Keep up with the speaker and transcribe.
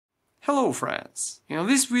Hello friends! In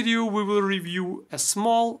this video we will review a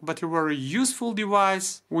small but a very useful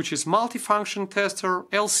device which is multifunction tester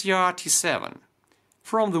LCR T7.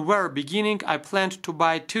 From the very beginning I planned to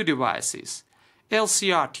buy two devices,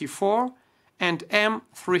 LCR T4 and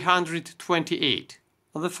M328.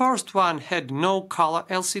 The first one had no color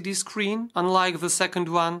LCD screen, unlike the second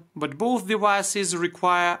one, but both devices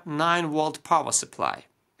require 9-volt power supply.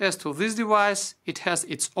 As to this device, it has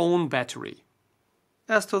its own battery.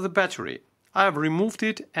 As to the battery, I have removed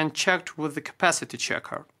it and checked with the capacity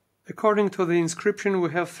checker. According to the inscription we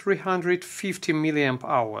have 350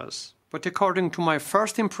 mAh. But according to my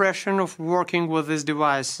first impression of working with this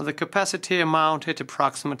device, the capacity amounted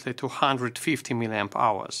approximately to 150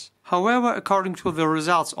 mAh. However, according to the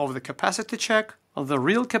results of the capacity check, the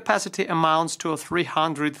real capacity amounts to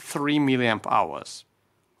 303 mAh.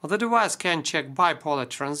 The device can check bipolar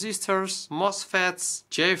transistors, MOSFETs,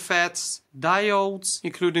 JFETs, diodes,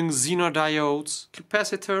 including xenodiodes,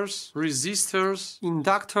 capacitors, resistors,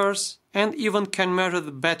 inductors, and even can measure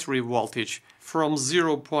the battery voltage from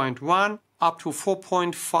 0.1 up to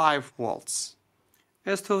 4.5 volts.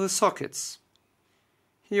 As to the sockets,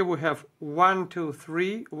 here we have 1, 2,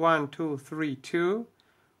 3, 1, 2, 3, 2,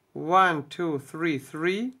 1, 2, 3,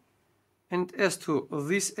 3, and as to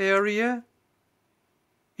this area,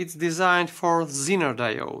 it's designed for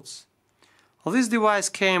xenodiodes. This device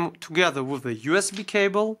came together with a USB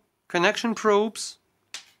cable, connection probes,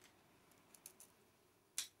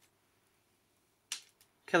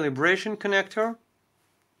 calibration connector,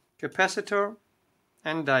 capacitor,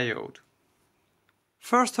 and diode.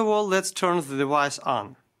 First of all, let's turn the device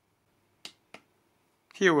on.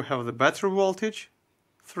 Here we have the battery voltage,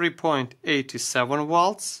 3.87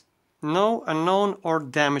 volts, no unknown or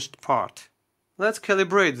damaged part. Let's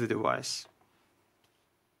calibrate the device.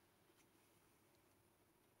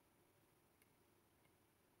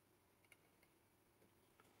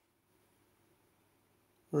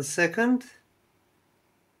 The second,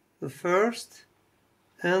 the first,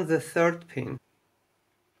 and the third pin.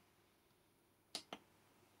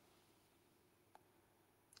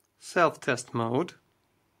 Self-test mode.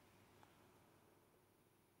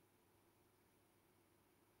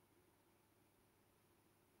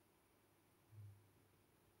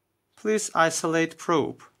 Please isolate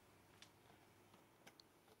probe.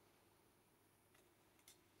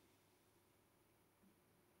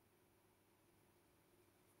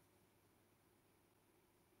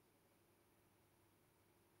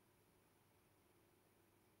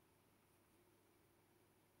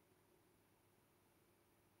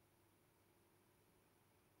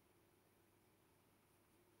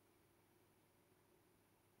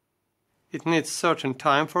 It needs certain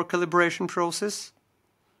time for calibration process.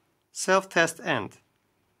 Self-test end.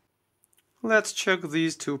 Let's check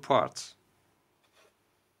these two parts.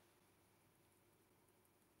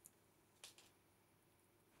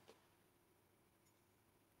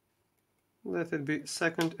 Let it be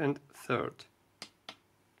second and third.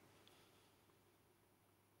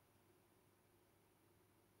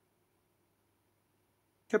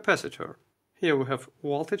 Capacitor. Here we have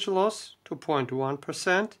voltage loss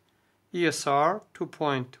 2.1%, ESR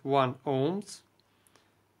 2.1 ohms,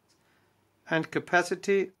 and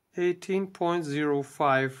capacity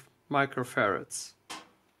 18.05 microfarads.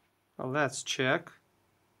 Well, let's check.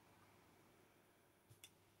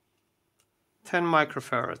 10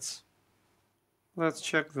 microfarads. Let's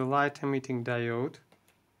check the light emitting diode.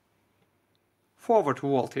 Forward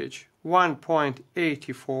voltage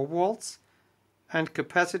 1.84 volts and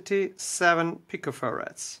capacity 7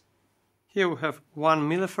 picofarads. Here we have 1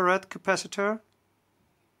 millifarad capacitor.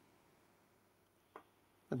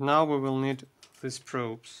 But now we will need these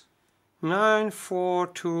probes.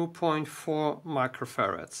 942.4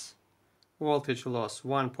 microfarads. Voltage loss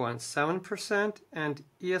 1.7% and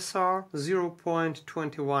ESR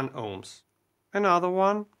 0.21 ohms. Another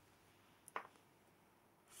one.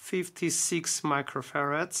 56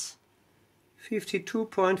 microfarads.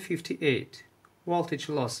 52.58. Voltage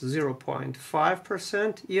loss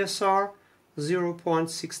 0.5%, ESR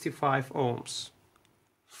 0.65 ohms.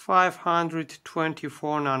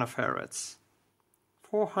 524 nanofarads,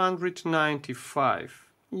 495,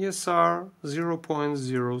 ESR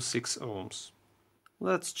 0.06 ohms.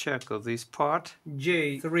 Let's check this part.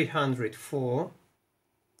 J304,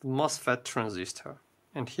 the MOSFET transistor.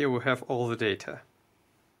 And here we have all the data.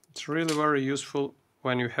 It's really very useful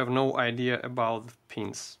when you have no idea about the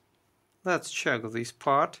pins. Let's check this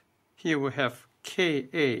part. Here we have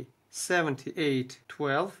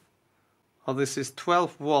KA7812. This is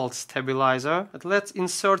 12 volt stabilizer. But let's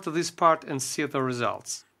insert this part and see the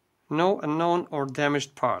results. No unknown or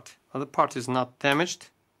damaged part. The part is not damaged.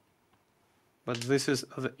 but this is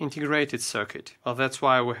the integrated circuit. Well, that's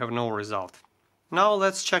why we have no result. Now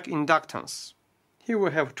let's check inductance. Here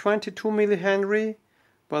we have 22 millihenry,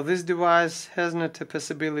 but this device has not the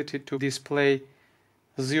possibility to display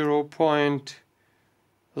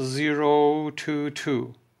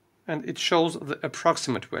 0.022, and it shows the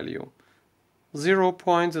approximate value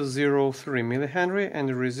 0.03 millihenry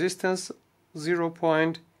and resistance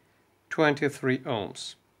 0.23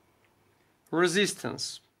 ohms.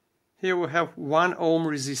 Resistance. Here we have 1 ohm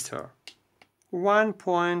resistor,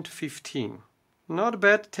 1.15. Not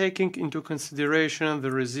bad taking into consideration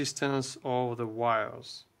the resistance of the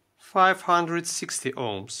wires. 560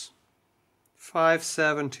 ohms,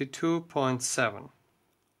 572.7.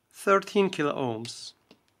 13 kilo ohms,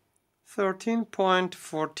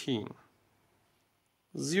 13.14.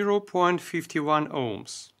 0.51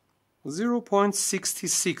 ohms,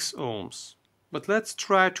 0.66 ohms. But let's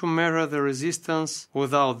try to measure the resistance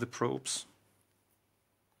without the probes.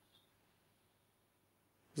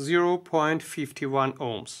 0.51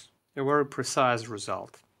 ohms. A very precise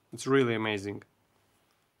result. It's really amazing.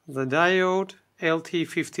 The diode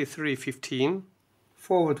LT5315,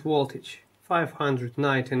 forward voltage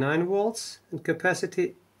 599 volts and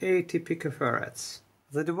capacity 80 picofarads.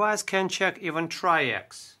 The device can check even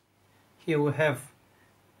triacs. Here we have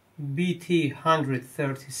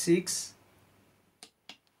BT136.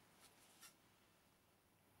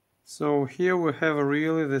 So here we have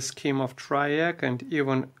really the scheme of triac, and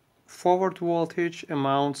even forward voltage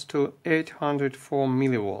amounts to 804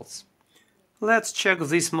 millivolts. Let's check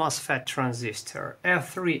this MOSFET transistor,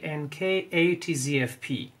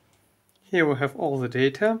 F3NK80ZFP. Here we have all the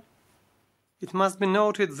data. It must be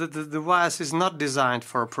noted that the device is not designed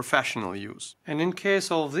for professional use, and in case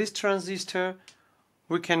of this transistor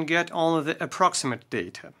we can get only the approximate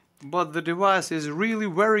data. But the device is really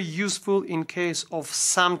very useful in case of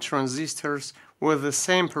some transistors with the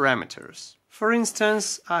same parameters. For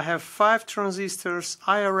instance, I have 5 transistors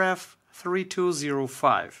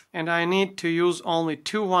IRF3205 and I need to use only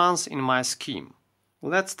 2 ones in my scheme.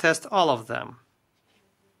 Let's test all of them.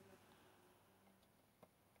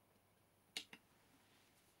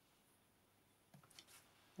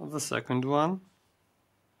 The second one.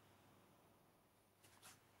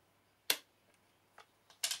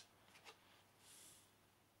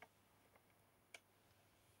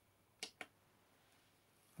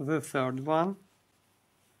 The third one.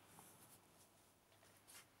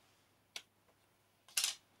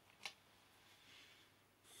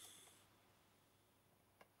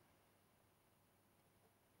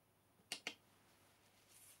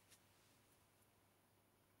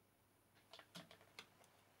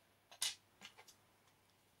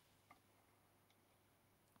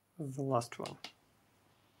 The last one.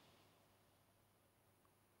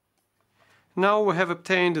 Now we have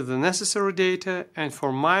obtained the necessary data, and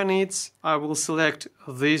for my needs I will select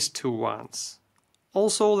these 2 ones.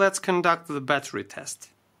 Also, let's conduct the battery test.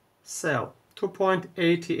 Cell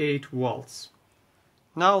 2.88 volts.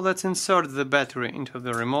 Now let's insert the battery into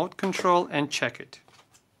the remote control and check it.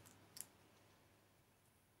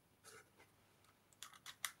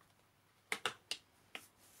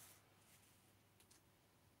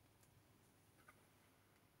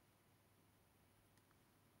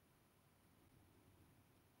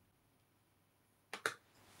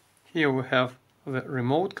 Here we have the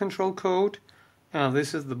remote control code, and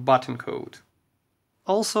this is the button code.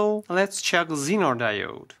 Also, let's check the Zener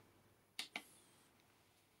diode.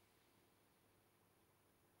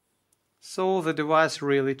 So the device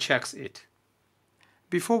really checks it.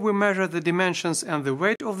 Before we measure the dimensions and the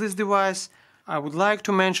weight of this device, I would like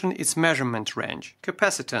to mention its measurement range.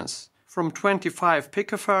 Capacitance from 25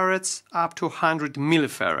 picofarads up to 100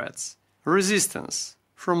 millifarads. Resistance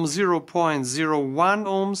from 0.01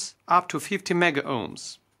 ohms up to 50 mega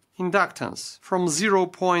ohms. Inductance from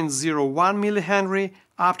 0.01 millihenry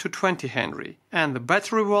up to 20 henry. And the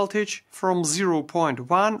battery voltage from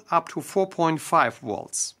 0.1 up to 4.5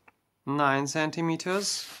 volts. 9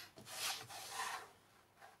 centimeters.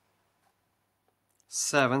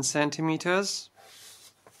 7 centimeters.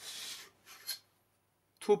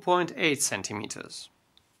 2.8 centimeters.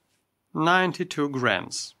 92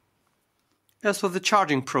 grams. As for the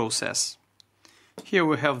charging process, here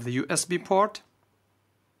we have the USB port.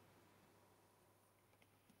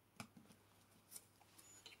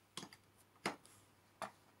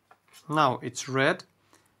 Now it's red,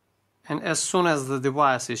 and as soon as the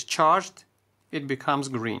device is charged, it becomes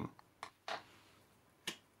green.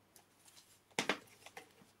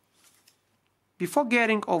 Before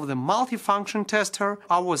getting off the multifunction tester,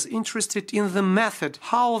 I was interested in the method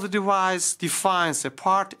how the device defines a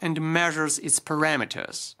part and measures its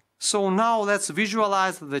parameters. So now let's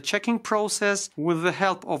visualize the checking process with the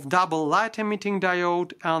help of double light emitting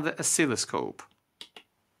diode and the oscilloscope.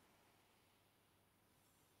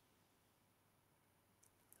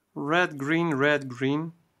 Red, green, red,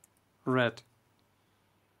 green, red.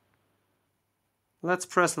 Let's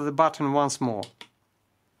press the button once more.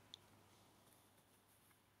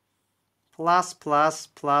 Plus, plus,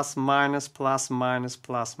 plus, minus, plus, minus,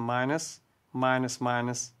 plus, minus, minus,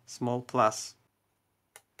 minus, small plus.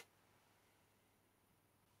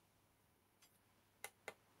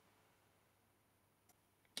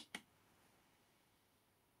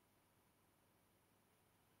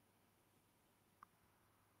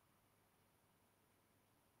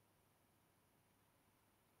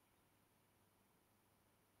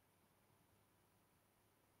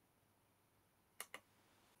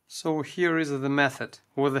 So here is the method,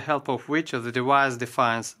 with the help of which the device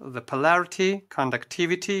defines the polarity,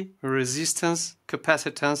 conductivity, resistance,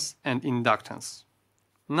 capacitance and inductance.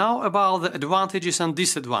 Now about the advantages and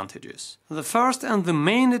disadvantages. The first and the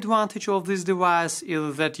main advantage of this device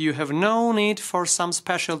is that you have no need for some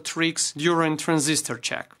special tricks during transistor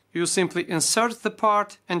check. You simply insert the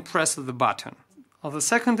part and press the button. The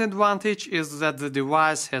second advantage is that the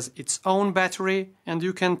device has its own battery and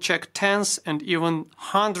you can check tens and even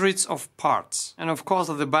hundreds of parts. And of course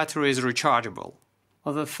the battery is rechargeable.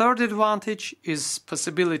 The third advantage is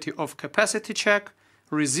possibility of capacity check,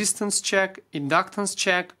 resistance check, inductance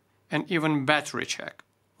check and even battery check.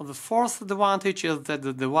 The fourth advantage is that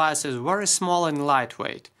the device is very small and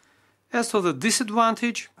lightweight. As to the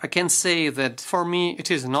disadvantage, I can say that for me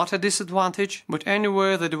it is not a disadvantage, but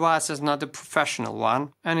anyway the device is not a professional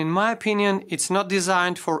one, and in my opinion it's not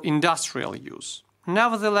designed for industrial use.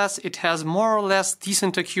 Nevertheless, it has more or less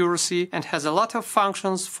decent accuracy and has a lot of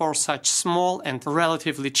functions for such small and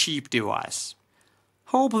relatively cheap device.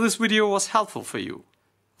 Hope this video was helpful for you.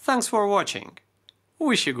 Thanks for watching.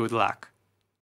 Wish you good luck.